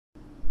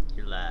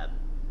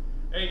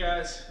Hey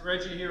guys,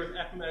 Reggie here with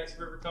Appomattox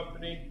River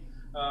Company.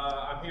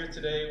 I'm here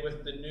today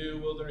with the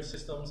new Wilderness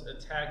Systems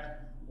Atak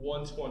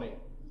 120.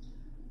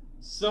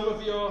 Some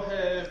of y'all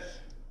have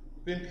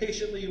been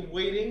patiently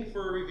waiting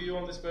for a review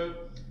on this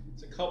boat.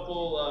 It's a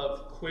couple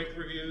of quick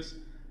reviews,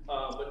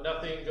 but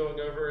nothing going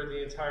over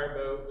the entire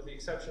boat with the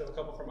exception of a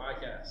couple from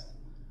iCast.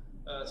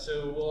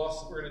 So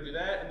we're going to do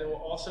that, and then we'll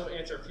also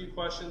answer a few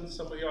questions.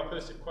 Some of y'all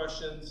posted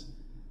questions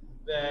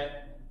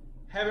that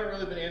haven't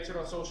really been answered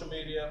on social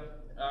media.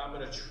 I'm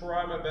going to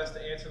try my best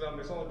to answer them.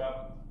 There's only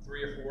about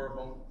 3 or 4 of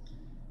them.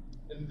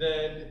 And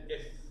then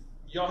if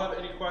y'all have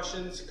any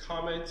questions,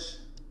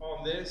 comment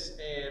on this,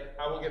 and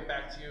I will get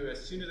back to you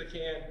as soon as I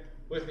can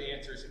with the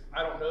answers. If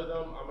I don't know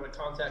them, I'm going to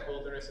contact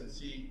Wilderness and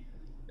see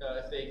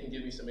if they can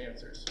give me some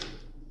answers.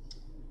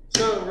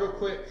 So real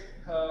quick,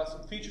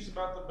 some features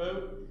about the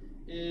boat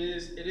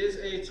is it is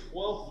a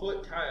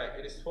 12-foot kayak.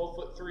 It is 12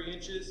 foot 3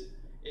 inches.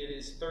 It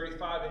is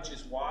 35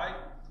 inches wide.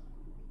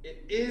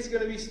 It is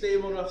going to be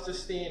stable enough to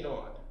stand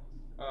on.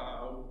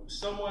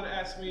 Someone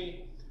asked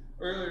me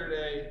earlier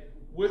today,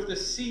 with the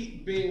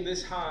seat being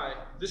this high,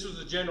 this was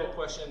a general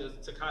question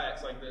to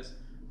kayaks like this,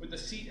 with the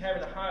seat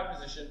having a high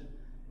position,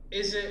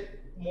 is it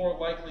more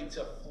likely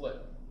to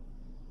flip?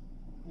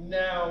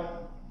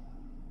 Now,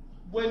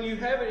 when you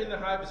have it in the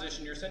high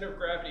position, your center of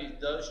gravity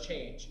does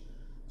change.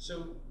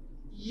 So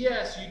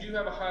yes, you do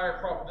have a higher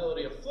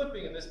probability of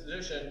flipping in this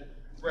position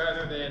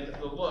rather than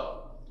the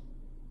low.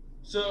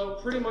 So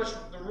pretty much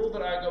the rule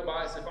that I go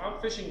by is if I'm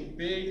fishing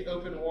big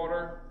open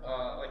water,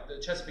 like the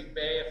Chesapeake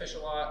Bay, I fish a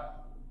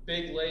lot,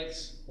 big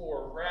lakes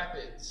or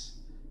rapids,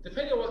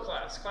 depending on what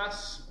class.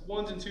 Class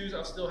 1s and 2s,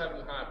 I'll still have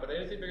them high, but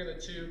anything bigger than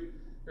 2,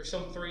 there's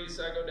some 3s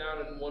that I go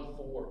down in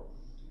 1-4.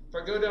 If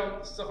I go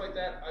down stuff like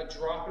that, I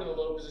drop it in the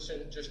low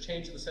position, just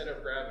change the center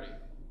of gravity.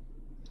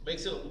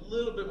 Makes it a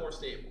little bit more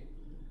stable.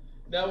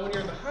 Now when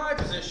you're in the high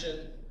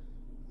position,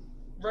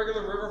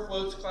 regular river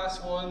floats, class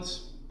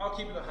 1s, I'll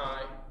keep it in the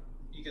high.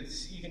 You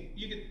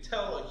can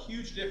tell a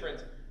huge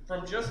difference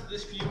from just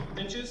this few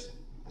inches.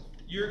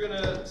 You're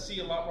gonna see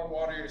a lot more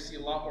water, you're gonna see a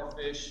lot more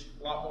fish,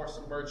 a lot more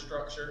submerged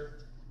structure,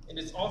 and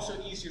it's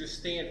also easier to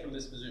stand from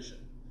this position.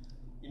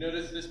 You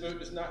notice this boat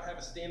does not have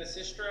a stand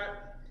assist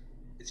strap.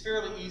 It's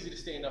fairly easy to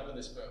stand up in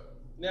this boat.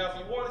 Now, if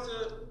you wanted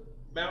to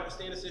mount a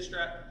stand assist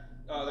strap,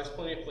 there's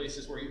plenty of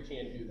places where you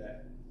can do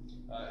that.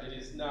 It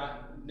is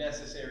not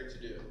necessary to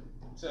do.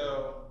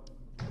 So,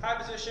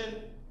 high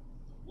position,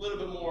 a little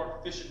bit more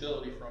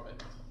fishability from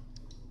it.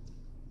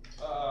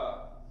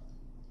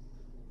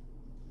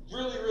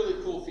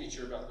 Really cool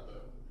feature about the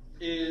boat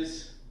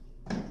is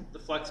the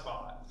flex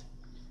pod.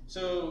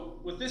 So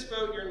with this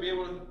boat, you're going to be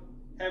able to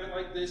have it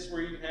like this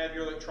where you can have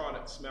your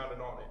electronics mounted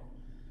on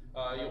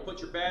it. You'll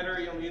put your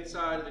battery on the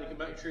inside, and then you can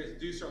mount your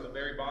transducer on the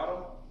very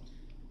bottom.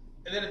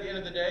 And then at the end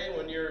of the day,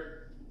 when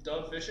you're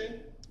done fishing,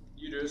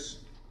 you just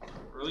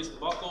release the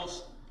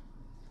buckles,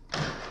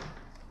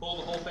 pull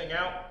the whole thing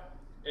out,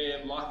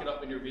 and lock it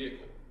up in your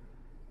vehicle.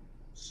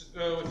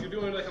 So if you're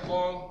doing like a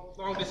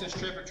long distance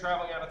trip or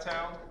traveling out of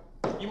town,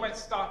 you might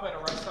stop at a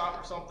rest stop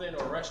or something,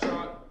 or a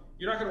restaurant.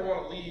 You're not going to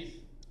want to leave,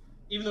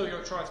 even though your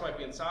electronics might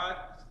be inside,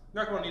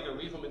 you're not going to either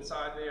leave them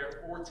inside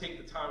there or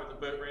take the time at the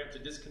boat ramp to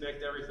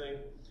disconnect everything.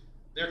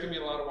 There can be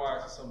a lot of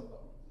wires with some of them.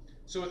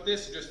 So with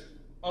this, just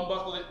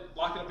unbuckle it,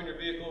 lock it up in your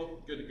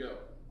vehicle, good to go.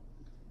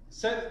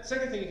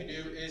 Second thing you can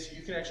do is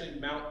you can actually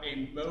mount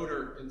a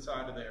motor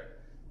inside of there.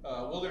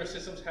 Wilderness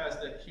Systems has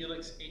the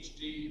Helix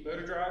HD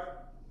motor drive,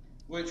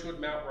 which would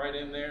mount right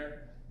in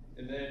there,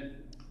 and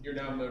then you're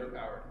now motor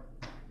powered.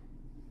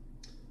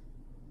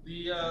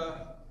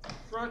 The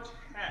front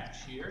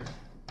hatch here.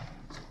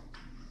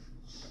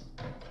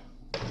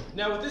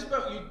 Now with this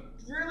boat, you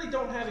really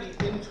don't have any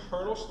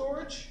internal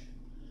storage,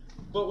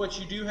 but what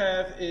you do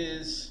have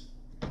is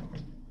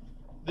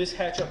this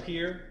hatch up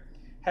here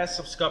has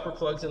some scupper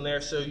plugs in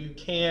there, so you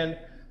can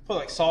put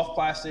like soft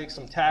plastic,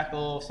 some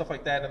tackle, stuff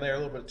like that in there, a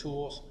little bit of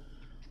tools,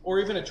 or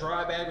even a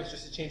dry bag, which is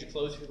just a change of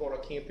clothes if you're going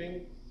out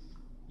camping.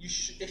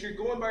 If you're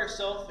going by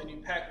yourself and you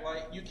pack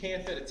light, you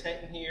can fit a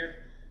tent in here,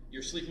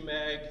 your sleeping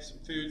bag, some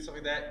food, stuff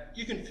like that,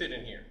 you can fit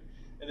in here.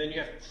 And then you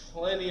have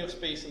plenty of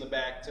space in the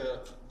back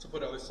to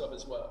put other stuff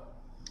as well.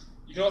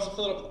 You can also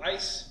fill it up with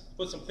ice,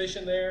 put some fish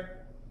in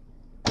there.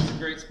 It's a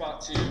great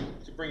spot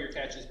to bring your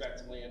catches back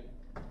to land.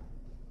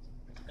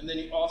 And then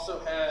you also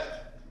have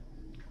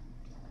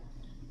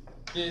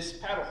this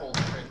paddle holder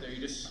right there. You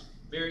just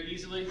very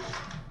easily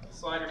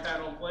slide your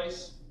paddle in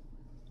place.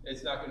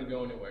 It's not going to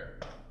go anywhere.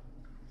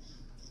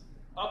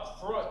 Up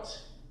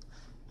front,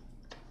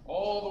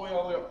 all the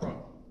way up front,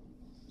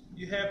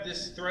 you have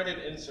this threaded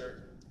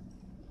insert.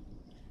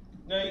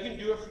 Now you can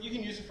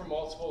use it for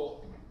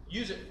multiple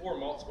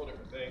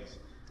different things.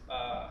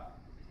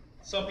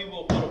 Some people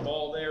will put a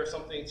ball there or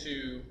something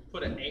to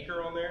put an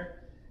anchor on there.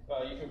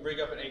 You can rig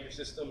up an anchor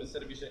system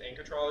instead of using an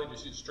anchor trolley,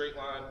 just use a straight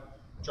line,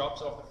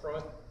 drops off the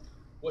front.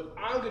 What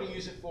I'm going to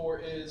use it for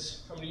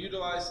is I'm going to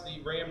utilize the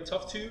Ram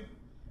Tough Tube,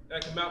 and I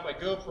can mount my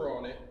GoPro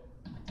on it,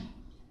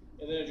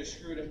 and then I just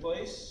screw it in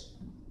place.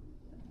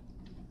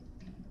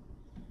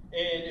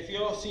 And if you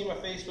all see my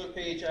Facebook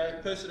page, I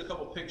posted a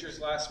couple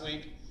pictures last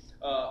week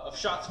of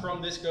shots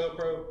from this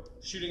GoPro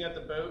shooting at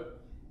the boat.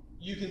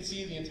 You can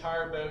see the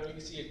entire boat. You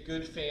can see a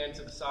good fan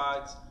to the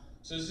sides.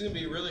 So this is going to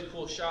be a really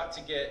cool shot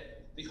to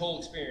get the whole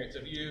experience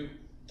of you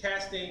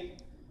casting.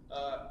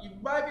 You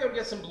might be able to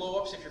get some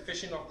blow-ups if you're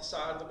fishing off the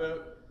side of the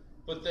boat,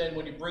 but then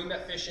when you bring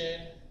that fish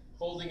in,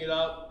 holding it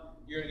up,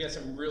 you're going to get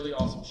some really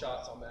awesome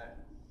shots on that.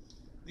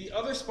 The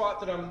other spot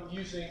that I'm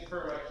using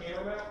for my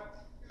camera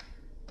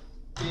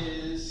mount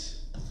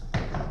is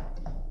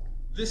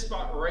this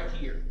spot right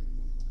here.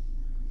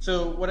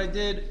 So what I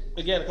did,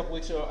 again, a couple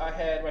weeks ago, I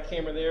had my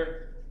camera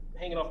there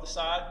hanging off the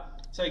side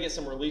so I get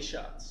some release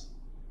shots.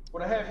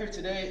 What I have here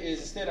today is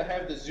instead I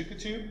have the Zuka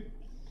tube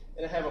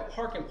and I have a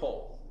parking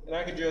pole, and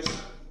I can just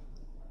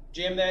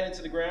jam that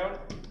into the ground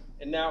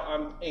and now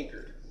I'm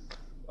anchored.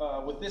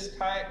 With this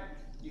kayak,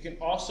 you can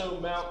also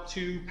mount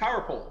 2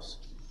 power poles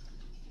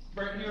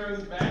right here in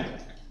the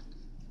back.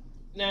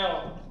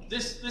 Now,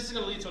 this is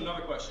going to lead to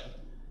another question.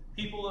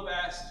 People have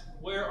asked,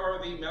 where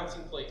are the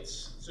mounting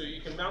plates so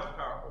you can mount the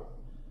power pole?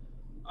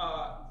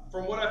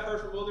 From what I've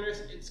heard from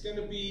Wilderness, it's going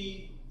to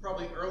be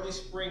probably early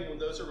spring when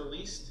those are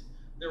released.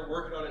 They're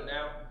working on it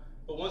now.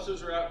 But once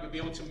those are out, you'll be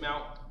able to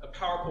mount a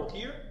power pole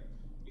here.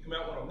 You can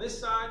mount one on this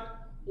side,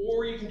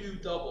 or you can do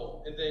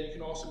double, and then you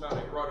can also mount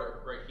a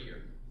rudder right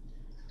here.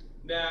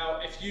 Now,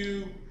 if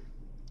you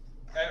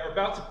are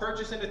about to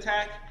purchase an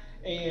atak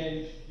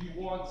and you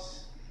want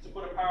to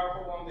put a power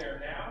pole on there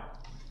now,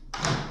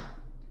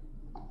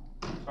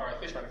 sorry,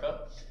 fish might have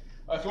fell.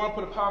 If you want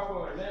to put a power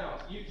pole on there now,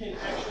 you can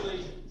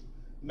actually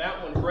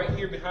mount one right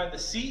here behind the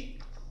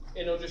seat,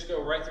 and it'll just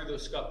go right through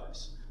those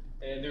scuppers.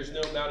 And there's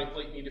no mounting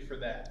plate needed for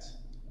that.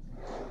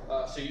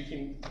 So you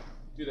can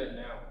do that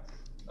now.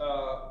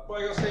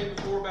 Like I was saying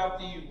before about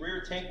the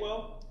rear tank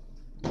well,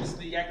 this is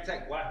the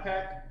atak Black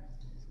Pack.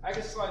 I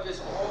can slide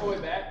this all the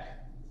way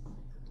back.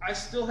 I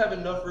still have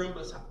enough room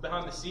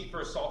behind the seat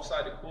for a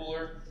soft-sided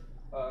cooler,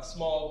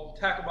 small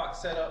tackle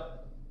box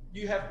setup.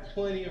 You have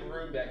plenty of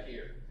room back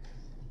here.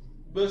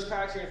 Most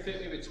kayaks are going to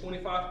fit maybe a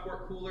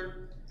 25-quart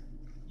cooler.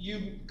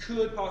 You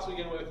could possibly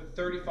get away with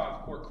a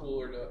 35-quart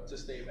cooler to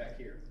stay back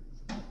here.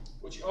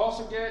 What you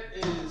also get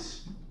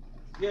is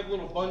you have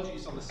little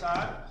bungees on the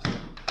side,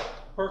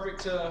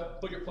 perfect to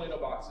put your Plano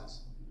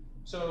boxes.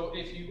 So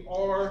if you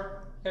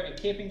are having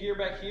camping gear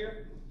back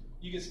here,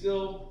 you can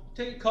still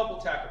take a couple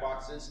tackle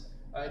boxes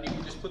and you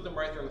can just put them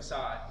right there on the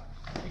side.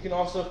 You can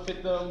also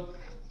fit them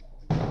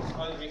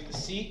underneath the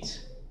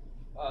seat.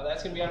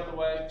 That's going to be out of the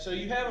way. So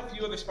you have a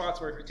few other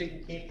spots where if you're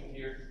taking camping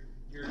gear,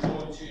 you're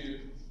going to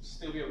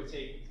still be able to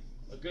take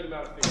a good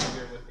amount of fishing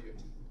gear with you.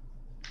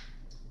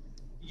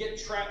 You get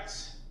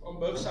tracks on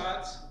both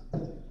sides.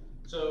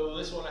 So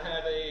this one I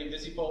have a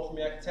Visi pole from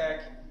the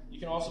atak. You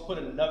can also put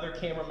another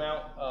camera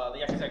mount.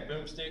 The atak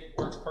boomstick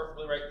works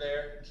perfectly right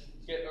there.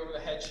 Get over the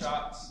head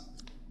shots.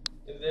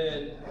 And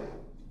then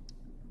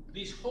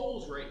these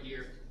holes right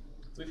here,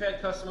 we've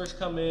had customers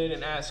come in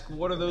and ask,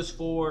 what are those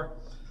for?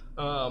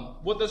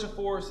 What those are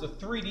for is the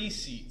 3D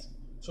seat.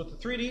 So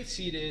what the 3D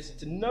seat is,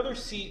 it's another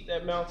seat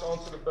that mounts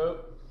onto the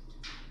boat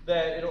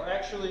that it'll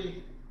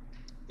actually,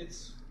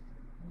 it's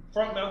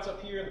front mounts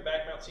up here and the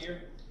back mounts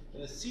here,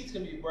 and the seat's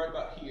gonna be right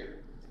about here.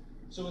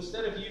 So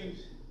instead of you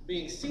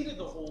being seated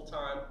the whole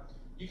time,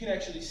 you can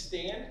actually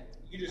stand.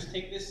 You can just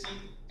take this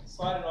seat,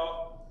 slide it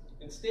off,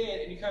 and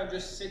stand, and you kind of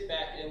just sit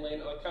back and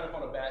land like kind of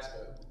on a bass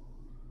boat.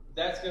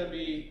 That's gonna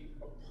be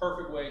a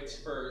perfect way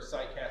for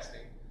sight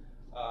casting.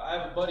 I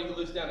have a buddy who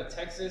lives down in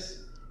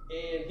Texas,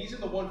 and he's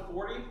in the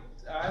 140.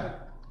 I haven't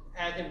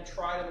had him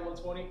try it in the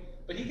 120,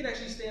 but he can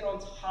actually stand on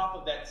top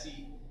of that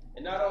seat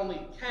and not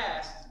only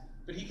cast,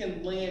 but he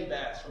can land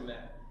bass from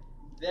that.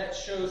 That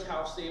shows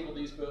how stable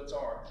these boats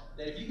are.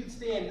 That if you can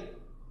stand,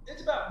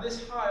 it's about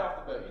this high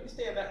off the boat. You can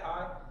stand that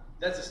high,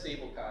 that's a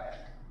stable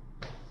kayak.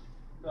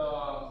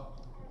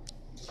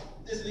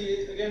 This is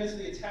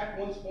the Atak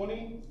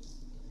 120.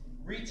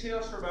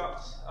 Retails for about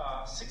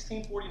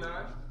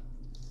 $16.49.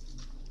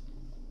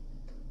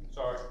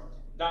 Sorry,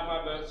 not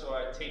my boat, so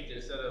I taped it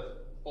instead of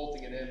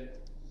bolting it in.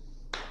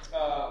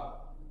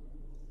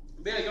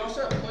 Yeah, you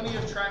also have plenty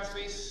of track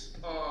space.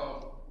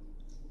 I'm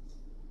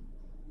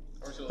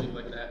just gonna leave it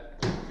like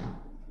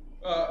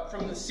that.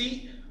 From the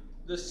seat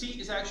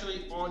is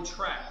actually on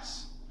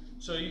tracks,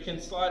 so you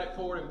can slide it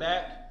forward and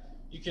back.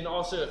 You can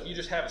also, if you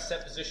just have a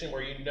set position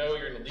where you know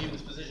you're gonna leave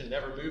this position,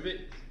 never move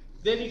it,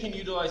 then you can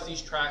utilize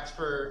these tracks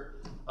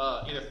for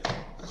either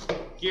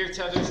gear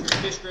tethers, for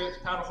fish grips,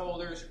 paddle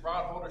holders,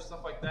 rod holders,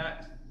 stuff like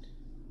that.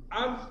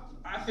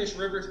 I fish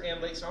rivers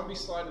and lakes, so I'm gonna be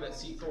sliding that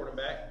seat forward and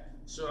back.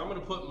 So I'm gonna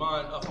put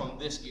mine up on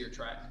this gear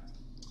track.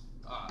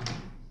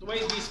 The way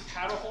these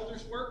paddle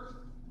holders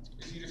work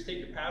is you just take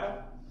your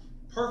paddle,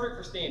 perfect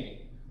for standing.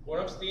 When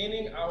I'm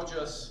standing, I'll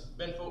just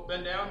bend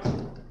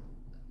down.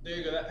 There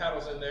you go, that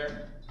paddle's in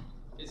there.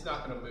 It's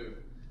not gonna move.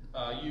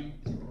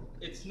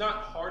 It's not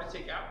hard to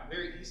take out,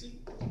 very easy,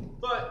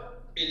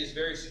 but it is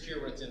very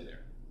secure when it's in there.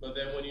 But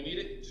then when you need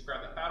it, just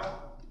grab that paddle,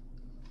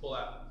 pull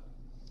out.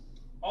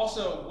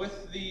 Also,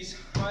 with these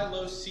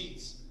high-low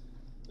seats,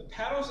 The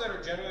paddles that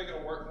are generally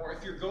going to work more,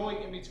 if you're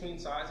going in between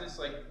sizes,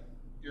 like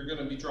you're going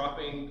to be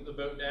dropping the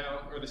boat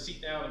down or the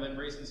seat down and then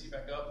raising the seat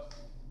back up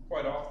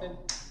quite often,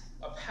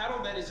 a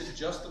paddle that is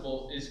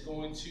adjustable is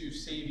going to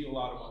save you a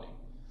lot of money.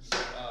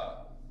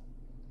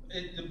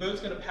 The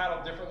boat's going to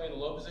paddle differently in the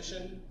low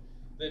position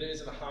than it is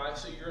in the high,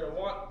 so you're going to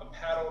want a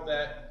paddle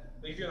that,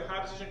 like if you're in the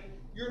high position,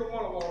 you're going to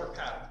want a longer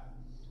paddle.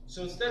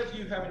 So instead of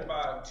you having to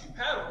buy 2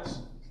 paddles,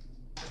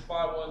 just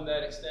buy one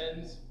that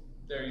extends.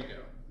 There you go.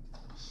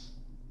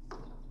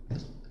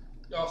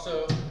 You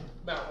also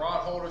mount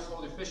rod holders,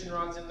 hold your fishing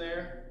rods in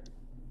there,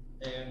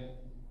 and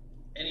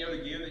any other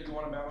gear that you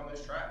want to mount on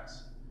those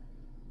tracks.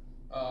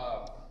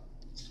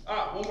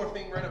 One more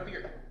thing right up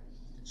here.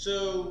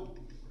 So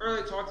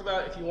earlier I talked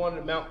about if you wanted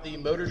to mount the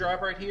motor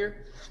drive right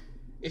here.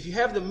 If you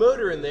have the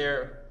motor in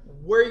there,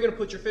 where are you going to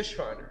put your fish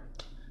finder?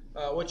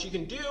 What you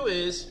can do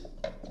is,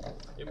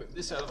 move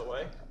this out of the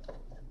way.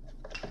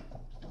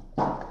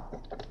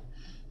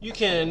 You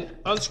can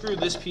unscrew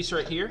this piece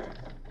right here,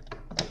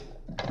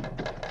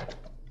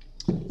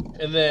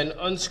 and then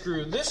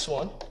unscrew this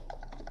one.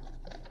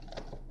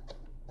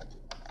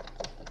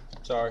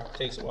 Sorry, it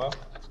takes a while.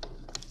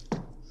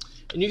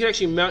 And you can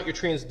actually mount your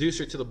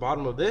transducer to the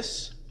bottom of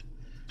this.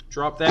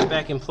 Drop that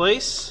back in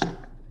place.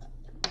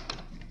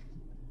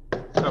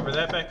 Cover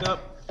that back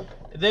up.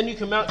 And then you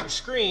can mount your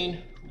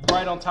screen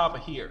right on top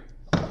of here.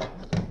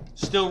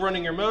 Still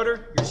running your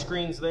motor, your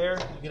screen's there.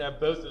 You can have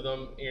both of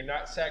them and you're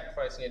not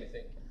sacrificing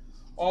anything.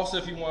 Also,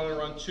 if you want to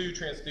run 2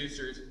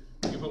 transducers,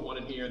 you can put one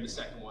in here and the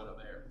second one up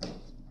there.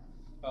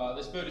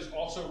 This boat is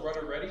also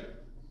rudder ready.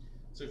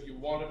 So if you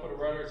want to put a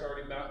rudder, it's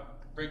already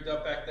rigged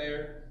up back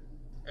there.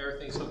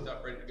 Everything's hooked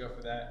up, ready to go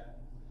for that.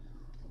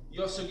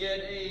 You also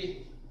get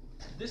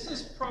this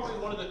is probably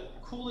one of the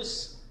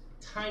coolest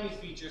tiny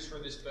features for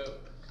this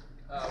boat.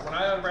 When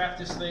I unwrapped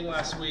this thing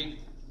last week,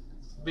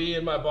 me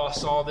and my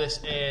boss saw this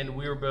and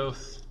we were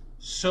both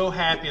so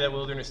happy that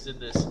Wilderness did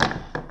this.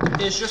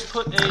 It's just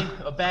put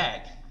a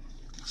bag.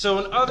 So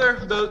in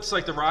other boats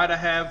like the ride I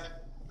have,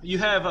 you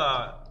have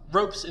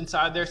ropes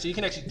inside there so you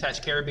can actually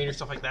attach carabiner or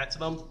stuff like that to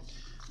them.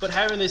 But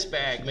having this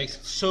bag makes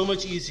it so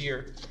much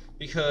easier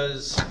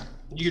because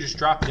you can just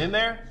drop it in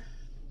there,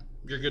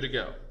 you're good to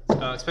go.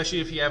 Especially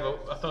if you have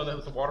a phone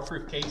with a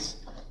waterproof case,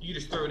 you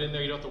can just throw it in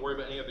there, you don't have to worry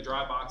about any of the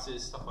dry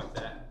boxes, stuff like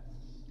that.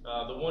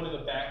 The one in the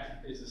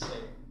back is the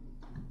same.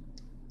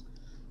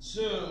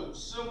 So,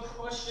 some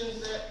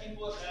questions that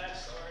people have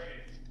asked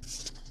already.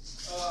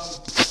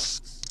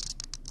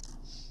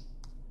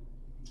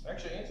 I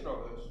actually answered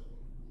all those.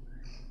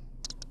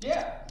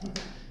 Yeah.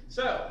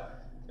 So,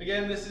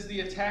 again, this is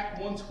the Attack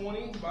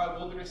 120 by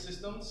Wilderness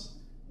Systems.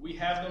 We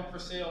have them for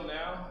sale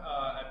now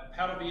at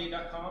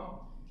paddleva.com.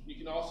 You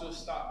can also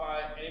stop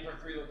by any of our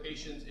 3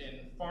 locations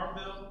in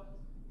Farmville.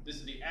 This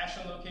is the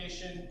Ashland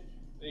location.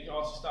 And you can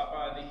also stop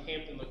by the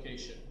Hampton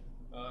location.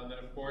 And then,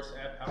 of course,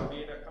 at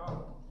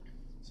paddleva.com.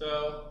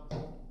 So,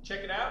 check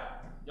it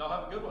out. Y'all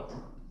have a good one.